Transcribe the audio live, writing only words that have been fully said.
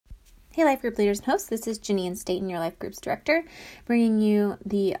Hey, Life Group Leaders and hosts, this is Janine Staten, your Life Group's director, bringing you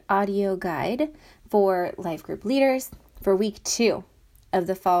the audio guide for Life Group Leaders for week 2 of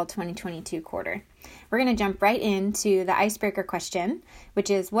the fall 2022 quarter. We're going to jump right into the icebreaker question, which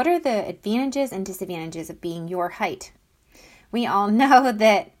is, what are the advantages and disadvantages of being your height? We all know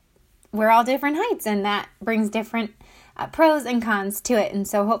that we're all different heights, and that brings different pros and cons to it. And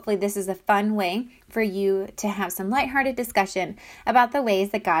so hopefully this is a fun way for you to have some lighthearted discussion about the ways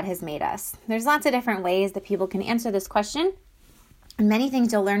that God has made us. There's lots of different ways that people can answer this question, and many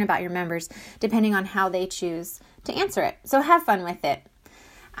things you'll learn about your members depending on how they choose to answer it. So have fun with it.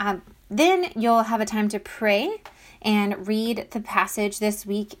 Then you'll have a time to pray and read. The passage this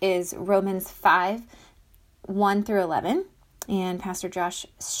week is Romans 5, 1 through 11. And Pastor Josh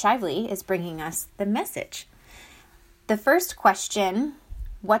Shively is bringing us the message. The first question,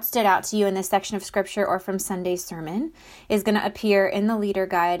 what stood out to you in this section of scripture or from Sunday's sermon, is going to appear in the leader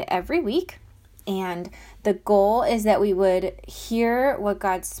guide every week. And the goal is that we would hear what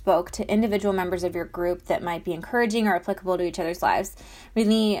God spoke to individual members of your group that might be encouraging or applicable to each other's lives.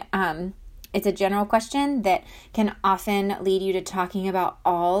 Really, it's a general question that can often lead you to talking about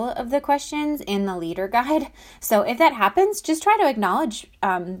all of the questions in the leader guide. So if that happens, just try to acknowledge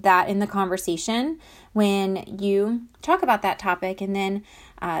that in the conversation when you talk about that topic. And then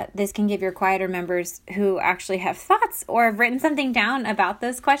this can give your quieter members who actually have thoughts or have written something down about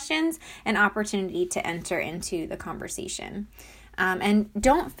those questions an opportunity to enter into the conversation. And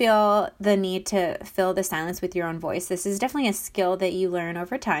don't feel the need to fill the silence with your own voice. This is definitely a skill that you learn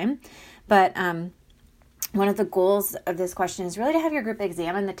over time. But one of the goals of this question is really to have your group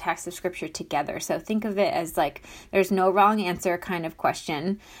examine the text of Scripture together. So think of it as like there's no wrong answer kind of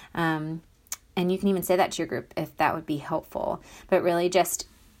question. And you can even say that to your group if that would be helpful. But really just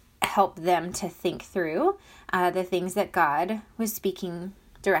help them to think through the things that God was speaking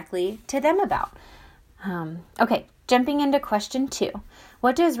directly to them about. Okay, jumping into question 2.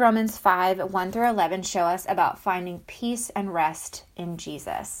 What does Romans 5, 1 through 11 show us about finding peace and rest in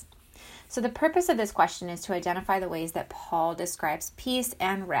Jesus? So the purpose of this question is to identify the ways that Paul describes peace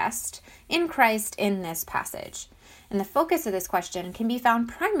and rest in Christ in this passage. And the focus of this question can be found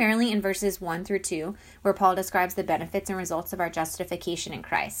primarily in verses 1 through 2, where Paul describes the benefits and results of our justification in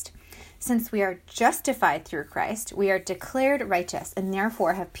Christ. Since we are justified through Christ, we are declared righteous and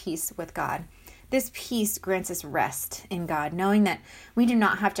therefore have peace with God. This peace grants us rest in God, knowing that we do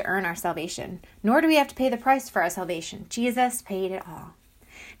not have to earn our salvation, nor do we have to pay the price for our salvation. Jesus paid it all.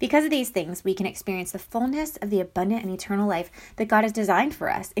 Because of these things, we can experience the fullness of the abundant and eternal life that God has designed for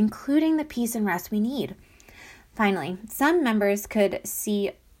us, including the peace and rest we need. Finally, some members could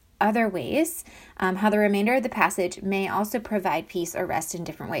see other ways how the remainder of the passage may also provide peace or rest in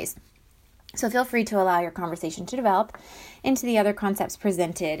different ways. So feel free to allow your conversation to develop into the other concepts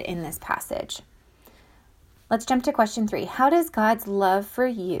presented in this passage. Let's jump to question 3. How does God's love for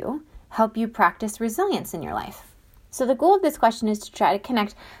you help you practice resilience in your life? So the goal of this question is to try to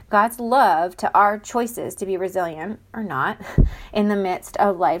connect God's love to our choices to be resilient or not in the midst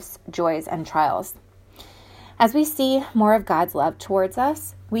of life's joys and trials. As we see more of God's love towards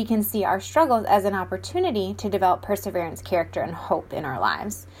us, we can see our struggles as an opportunity to develop perseverance, character, and hope in our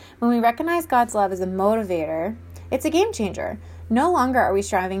lives. When we recognize God's love as a motivator, it's a game changer. No longer are we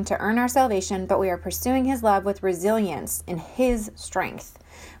striving to earn our salvation, but we are pursuing His love with resilience in His strength.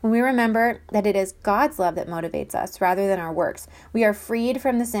 When we remember that it is God's love that motivates us rather than our works, we are freed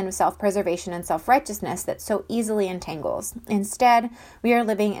from the sin of self-preservation and self-righteousness that so easily entangles. Instead, we are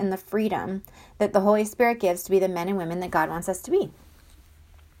living in the freedom that the Holy Spirit gives to be the men and women that God wants us to be.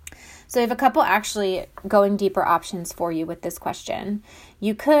 So we have a couple actually going deeper options for you with this question.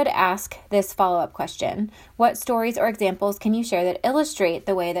 You could ask this follow-up question. What stories or examples can you share that illustrate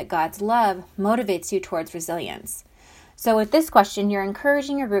the way that God's love motivates you towards resilience? So with this question, you're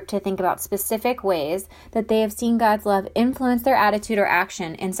encouraging your group to think about specific ways that they have seen God's love influence their attitude or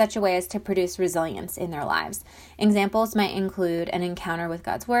action in such a way as to produce resilience in their lives. Examples might include an encounter with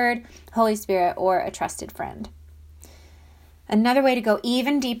God's Word, Holy Spirit, or a trusted friend. Another way to go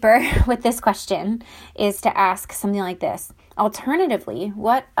even deeper with this question is to ask something like this. Alternatively,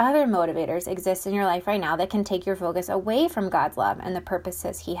 what other motivators exist in your life right now that can take your focus away from God's love and the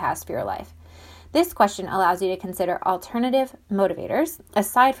purposes He has for your life? This question allows you to consider alternative motivators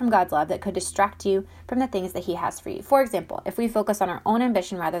aside from God's love that could distract you from the things that He has for you. For example, if we focus on our own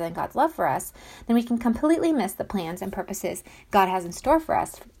ambition rather than God's love for us, then we can completely miss the plans and purposes God has in store for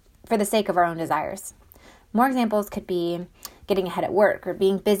us for the sake of our own desires. More examples could be getting ahead at work or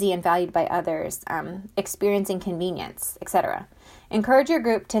being busy and valued by others, experiencing convenience, etc. Encourage your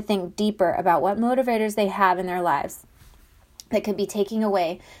group to think deeper about what motivators they have in their lives. that could be taking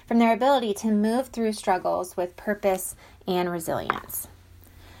away from their ability to move through struggles with purpose and resilience.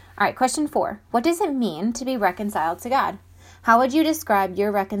 All right, question 4. What does it mean to be reconciled to God? How would you describe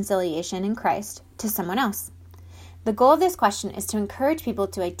your reconciliation in Christ to someone else? The goal of this question is to encourage people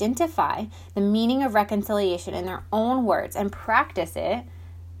to identify the meaning of reconciliation in their own words and practice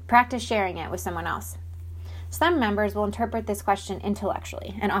sharing it with someone else. Some members will interpret this question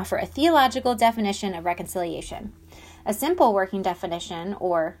intellectually and offer a theological definition of reconciliation. A simple working definition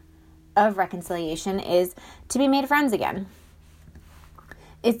of reconciliation is to be made friends again.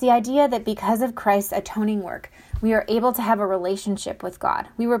 It's the idea that because of Christ's atoning work, we are able to have a relationship with God.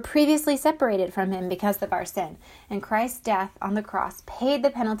 We were previously separated from Him because of our sin, and Christ's death on the cross paid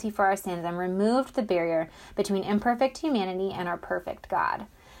the penalty for our sins and removed the barrier between imperfect humanity and our perfect God.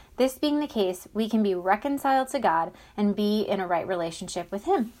 This being the case, we can be reconciled to God and be in a right relationship with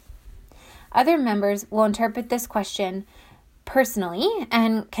Him. Other members will interpret this question personally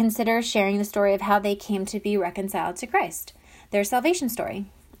and consider sharing the story of how they came to be reconciled to Christ, their salvation story.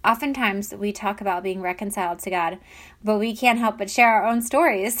 Oftentimes, we talk about being reconciled to God, but we can't help but share our own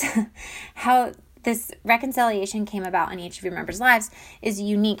stories. How this reconciliation came about in each of your members' lives is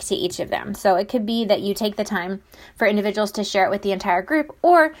unique to each of them. So it could be that you take the time for individuals to share it with the entire group,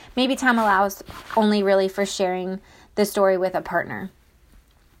 or maybe time allows only really for sharing the story with a partner.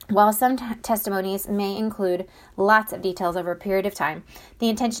 While some testimonies may include lots of details over a period of time, the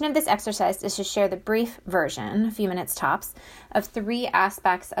intention of this exercise is to share the brief version, a few minutes tops, of 3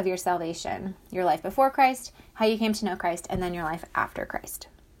 aspects of your salvation: your life before Christ, how you came to know Christ, and then your life after Christ.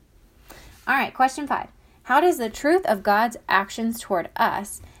 All right, question 5. How does the truth of God's actions toward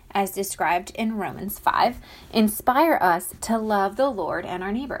us, as described in Romans 5, inspire us to love the Lord and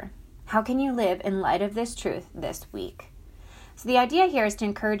our neighbor? How can you live in light of this truth this week? So the idea here is to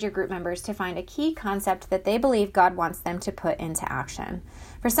encourage your group members to find a key concept that they believe God wants them to put into action.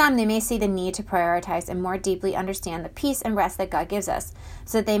 For some, they may see the need to prioritize and more deeply understand the peace and rest that God gives us,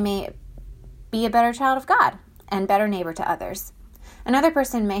 so that they may be a better child of God and better neighbor to others. Another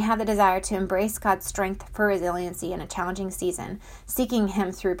person may have the desire to embrace God's strength for resiliency in a challenging season, seeking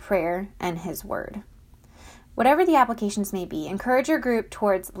Him through prayer and His Word. Whatever the applications may be, encourage your group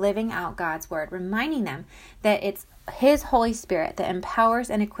towards living out God's Word, reminding them that it's His Holy Spirit that empowers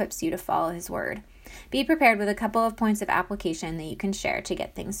and equips you to follow His Word. Be prepared with a couple of points of application that you can share to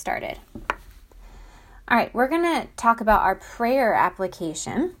get things started. All right, we're going to talk about our prayer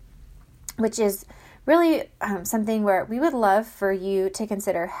application, which is really something where we would love for you to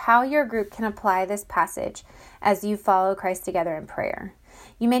consider how your group can apply this passage as you follow Christ together in prayer.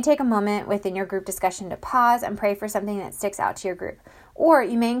 You may take a moment within your group discussion to pause and pray for something that sticks out to your group, or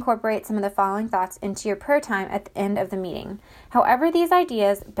you may incorporate some of the following thoughts into your prayer time at the end of the meeting. However these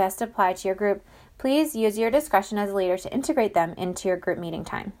ideas best apply to your group, please use your discretion as a leader to integrate them into your group meeting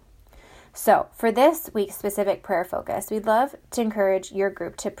time. So, for this week's specific prayer focus, we'd love to encourage your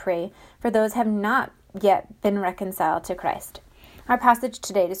group to pray for those who have not yet been reconciled to Christ. Our passage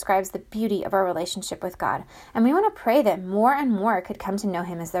today describes the beauty of our relationship with God, and we want to pray that more and more could come to know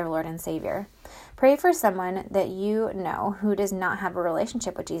Him as their Lord and Savior. Pray for someone that you know who does not have a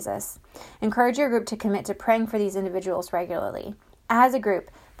relationship with Jesus. Encourage your group to commit to praying for these individuals regularly. As a group,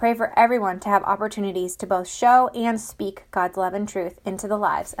 pray for everyone to have opportunities to both show and speak God's love and truth into the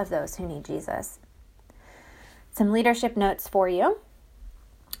lives of those who need Jesus. Some leadership notes for you.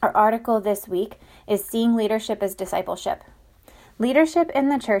 Our article this week is Seeing Leadership as Discipleship. Leadership in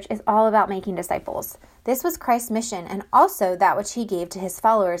the church is all about making disciples. This was Christ's mission and also that which He gave to His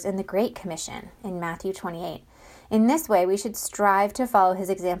followers in the Great Commission in Matthew 28. In this way, we should strive to follow His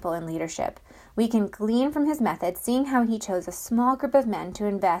example in leadership. We can glean from His method, seeing how He chose a small group of men to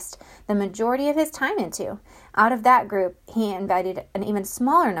invest the majority of His time into. Out of that group, He invited an even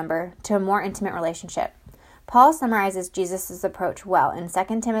smaller number to a more intimate relationship. Paul summarizes Jesus' approach well in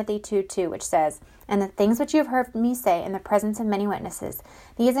 2 Timothy 2:2, which says, "And the things which you have heard me say in the presence of many witnesses,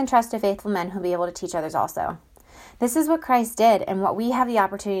 these entrust to faithful men who will be able to teach others also." This is what Christ did and what we have the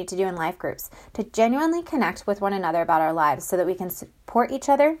opportunity to do in life groups, to genuinely connect with one another about our lives so that we can support each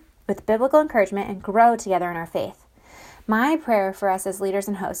other with biblical encouragement and grow together in our faith. My prayer for us as leaders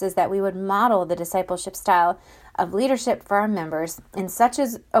and hosts is that we would model the discipleship style of leadership for our members in such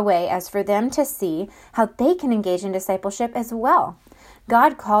a way as for them to see how they can engage in discipleship as well.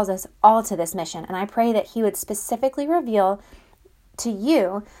 God calls us all to this mission, and I pray that He would specifically reveal to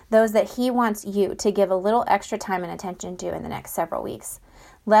you those that He wants you to give a little extra time and attention to in the next several weeks.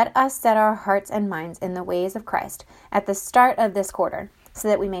 Let us set our hearts and minds in the ways of Christ at the start of this quarter, so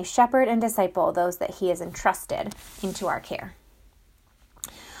that we may shepherd and disciple those that He has entrusted into our care.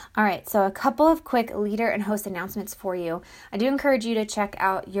 All right, so a couple of quick leader and host announcements for you. I do encourage you to check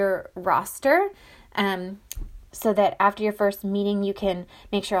out your roster so that after your first meeting, you can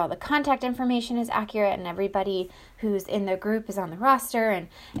make sure all the contact information is accurate and everybody who's in the group is on the roster. And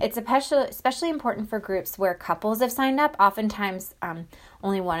it's especially important for groups where couples have signed up. Oftentimes,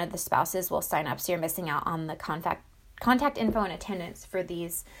 only one of the spouses will sign up, so you're missing out on the contact info and attendance for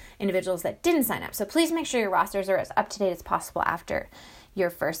these individuals that didn't sign up. So please make sure your rosters are as up-to-date as possible after your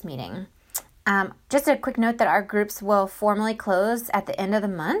first meeting. Just a quick note that our groups will formally close at the end of the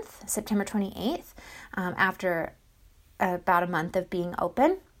month, September 28th, after about a month of being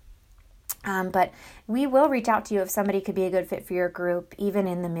open. But we will reach out to you if somebody could be a good fit for your group, even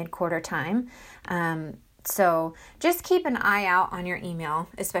in the mid-quarter time. So just keep an eye out on your email,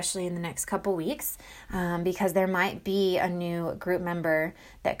 especially in the next couple weeks, because there might be a new group member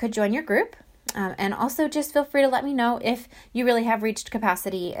that could join your group. And also just feel free to let me know if you really have reached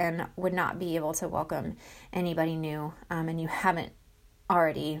capacity and would not be able to welcome anybody new, and you haven't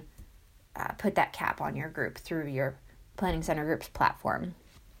already put that cap on your group through your Planning Center Groups platform.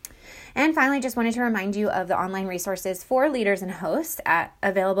 And finally, just wanted to remind you of the online resources for leaders and hosts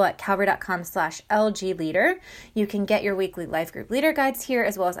available at calvary.com/LGleader. You can get your weekly life group leader guides here,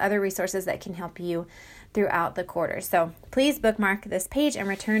 as well as other resources that can help you throughout the quarter. So please bookmark this page and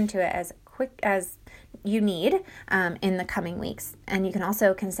return to it as quick as you need in the coming weeks. And you can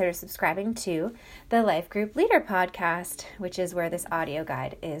also consider subscribing to the Life Group Leader podcast, which is where this audio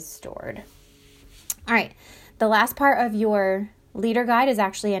guide is stored. All right, the last part of your leader guide is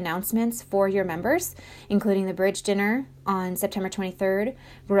actually announcements for your members, including the Bridge Dinner on September 23rd,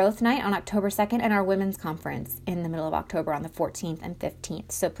 Growth Night on October 2nd, and our Women's Conference in the middle of October on the 14th and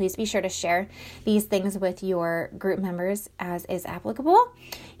 15th. So please be sure to share these things with your group members as is applicable.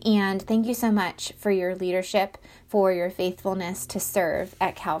 And thank you so much for your leadership, for your faithfulness to serve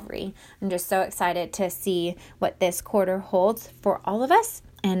at Calvary. I'm just so excited to see what this quarter holds for all of us,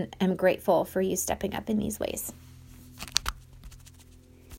 and am grateful for you stepping up in these ways.